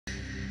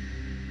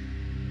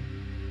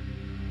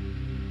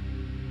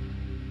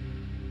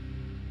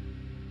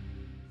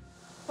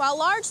While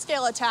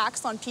large-scale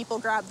attacks on people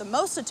grab the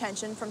most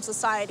attention from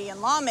society and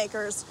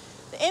lawmakers,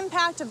 the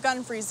impact of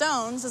gun-free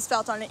zones is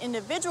felt on an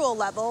individual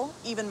level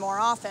even more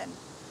often.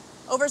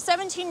 Over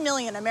 17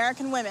 million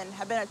American women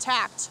have been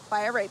attacked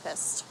by a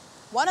rapist.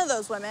 One of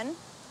those women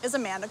is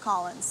Amanda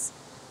Collins.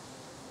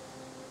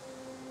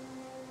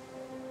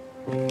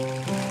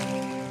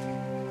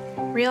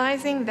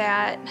 Realizing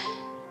that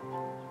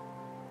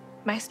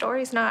my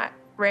story's not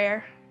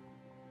rare.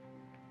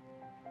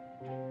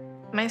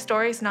 My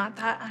story's not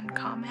that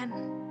uncommon.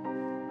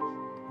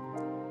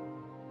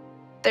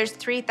 There's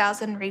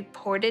 3,000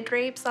 reported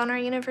rapes on our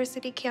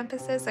university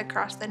campuses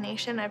across the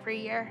nation every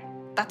year.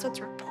 That's what's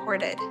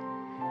reported.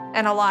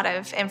 And a lot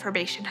of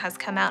information has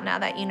come out now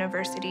that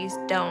universities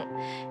don't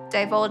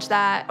divulge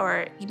that,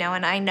 or,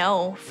 and I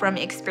know from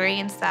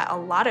experience that a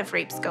lot of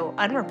rapes go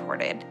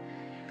unreported.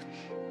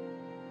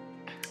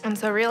 And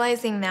so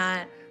realizing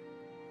that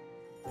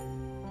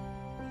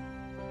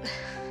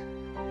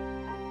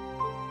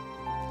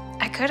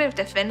I could have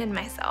defended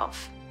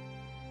myself.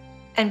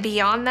 And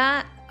beyond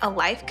that, a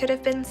life could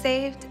have been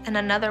saved and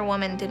another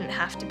woman didn't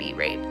have to be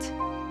raped.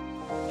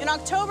 In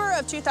October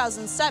of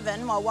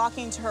 2007, while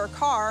walking to her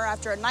car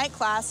after a night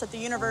class at the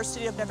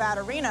University of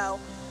Nevada, Reno,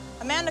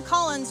 Amanda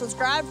Collins was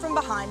grabbed from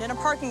behind in a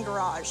parking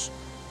garage.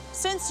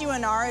 Since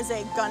UNR is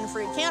a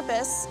gun-free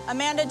campus,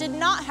 Amanda did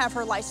not have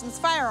her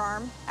licensed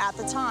firearm at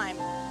the time.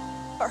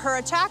 But her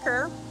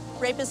attacker,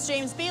 rapist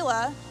James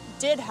Bila,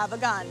 did have a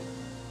gun.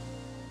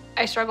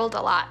 I struggled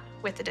a lot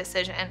with the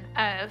decision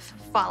of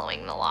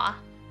following the law,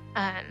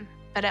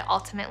 but it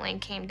ultimately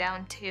came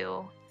down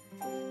to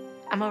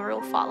I'm a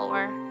rule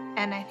follower,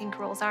 and I think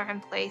rules are in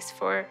place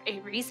for a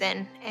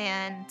reason,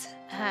 and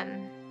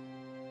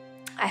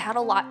I had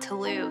a lot to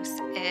lose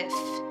if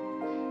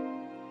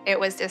it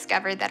was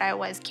discovered that I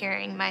was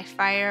carrying my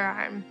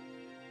firearm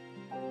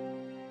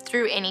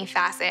through any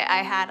facet.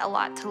 I had a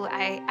lot to,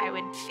 I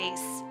would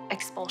face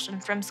expulsion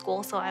from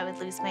school, so I would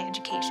lose my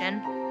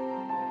education,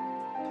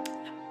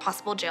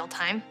 possible jail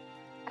time.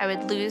 I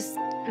would lose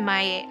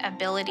my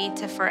ability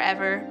to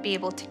forever be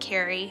able to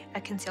carry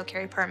a concealed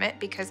carry permit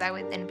because I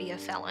would then be a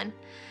felon.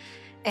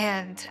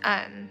 And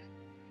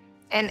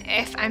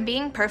if I'm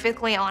being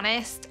perfectly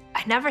honest,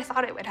 I never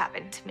thought it would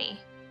happen to me.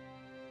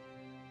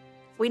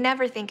 We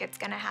never think it's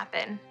gonna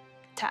happen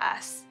to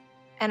us.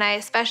 And I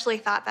especially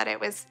thought that it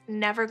was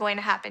never going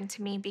to happen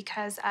to me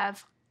because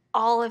of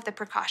all of the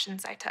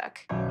precautions I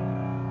took.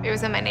 It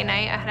was a Monday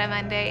night. I had a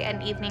Monday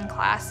and evening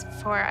class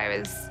before I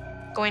was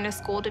going to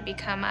school to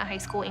become a high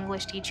school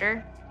English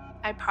teacher.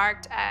 I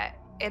parked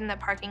in the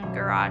parking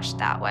garage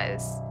that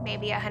was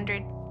maybe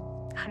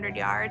 100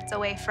 yards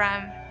away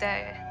from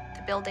the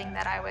building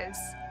that I was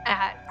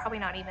at. Probably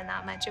not even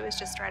that much. It was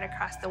just right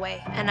across the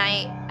way. And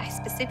I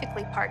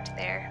specifically parked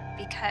there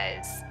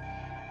because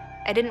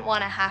I didn't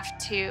want to have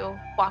to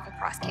walk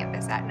across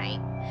campus at night.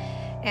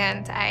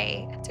 And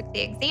I took the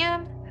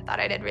exam. I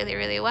thought I did really,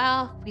 really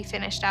well. We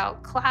finished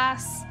out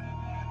class.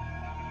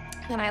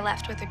 Then I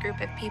left with a group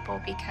of people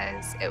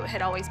because it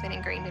had always been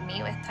ingrained in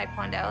me with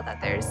Taekwondo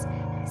that there's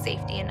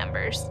safety in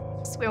numbers.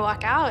 So we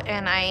walk out,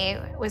 and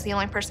I was the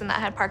only person that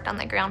had parked on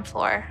the ground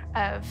floor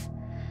of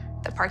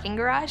the parking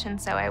garage,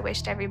 and so I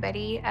wished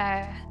everybody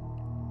a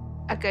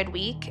good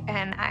week,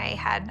 and I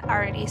had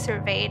already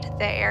surveyed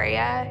the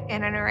area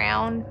in and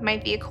around my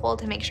vehicle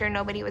to make sure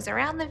nobody was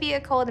around the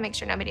vehicle, to make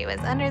sure nobody was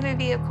under the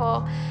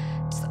vehicle,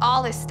 just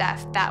all this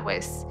stuff that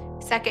was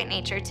second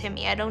nature to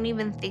me. I don't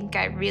even think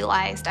I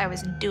realized I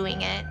was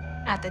doing it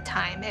at the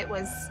time. It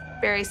was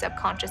very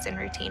subconscious and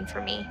routine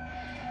for me.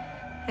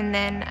 And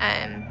then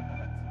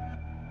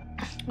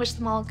wished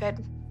them all a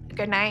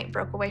good night,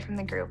 broke away from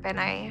the group, and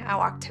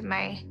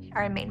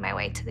I made my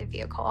way to the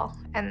vehicle.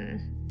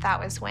 And that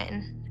was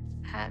when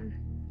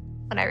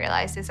I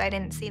realized is I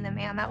didn't see the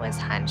man that was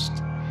hunched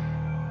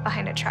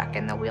behind a truck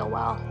in the wheel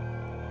well.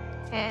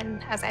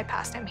 And as I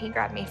passed him, he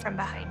grabbed me from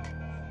behind.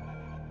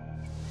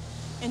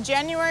 In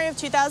January of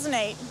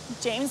 2008,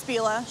 James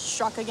Bila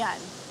struck again.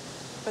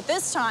 But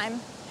this time,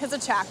 his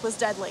attack was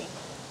deadly.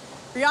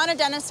 Breonna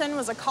Dennison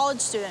was a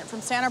college student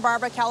from Santa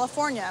Barbara,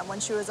 California,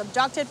 when she was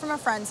abducted from a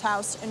friend's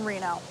house in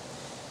Reno.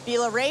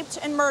 Bila raped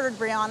and murdered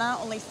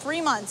Breonna only 3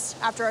 months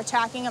after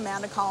attacking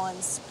Amanda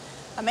Collins.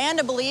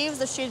 Amanda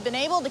believes if she had been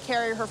able to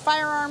carry her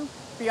firearm,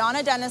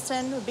 Breonna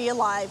Dennison would be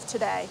alive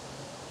today.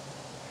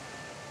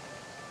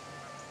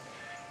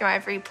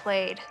 I've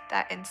replayed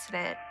that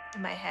incident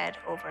in my head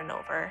over and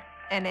over,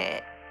 and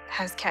it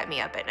has kept me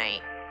up at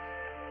night,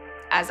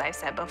 as I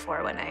said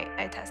before when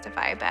I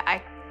testify. But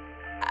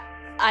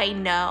I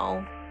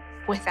know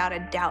without a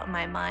doubt in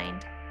my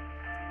mind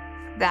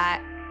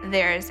that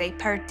there is a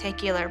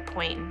particular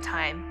point in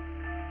time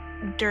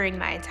during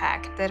my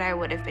attack that I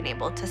would have been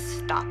able to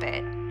stop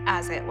it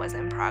as it was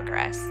in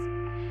progress.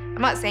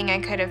 I'm not saying I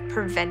could have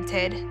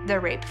prevented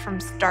the rape from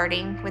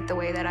starting with the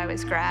way that I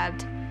was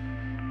grabbed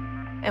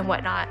and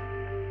whatnot,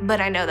 but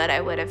I know that I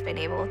would have been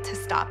able to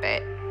stop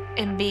it.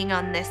 And being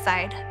on this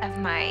side of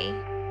my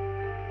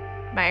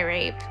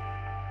rape,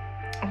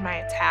 or my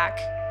attack,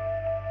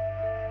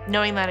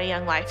 knowing that a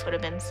young life could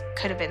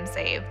have been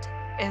saved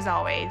is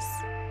always,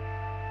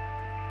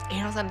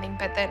 something.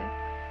 But then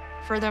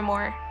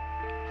furthermore,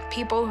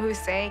 people who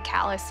say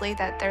callously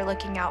that they're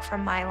looking out for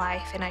my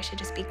life and I should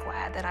just be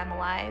glad that I'm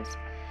alive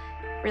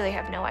really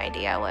have no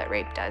idea what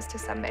rape does to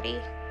somebody.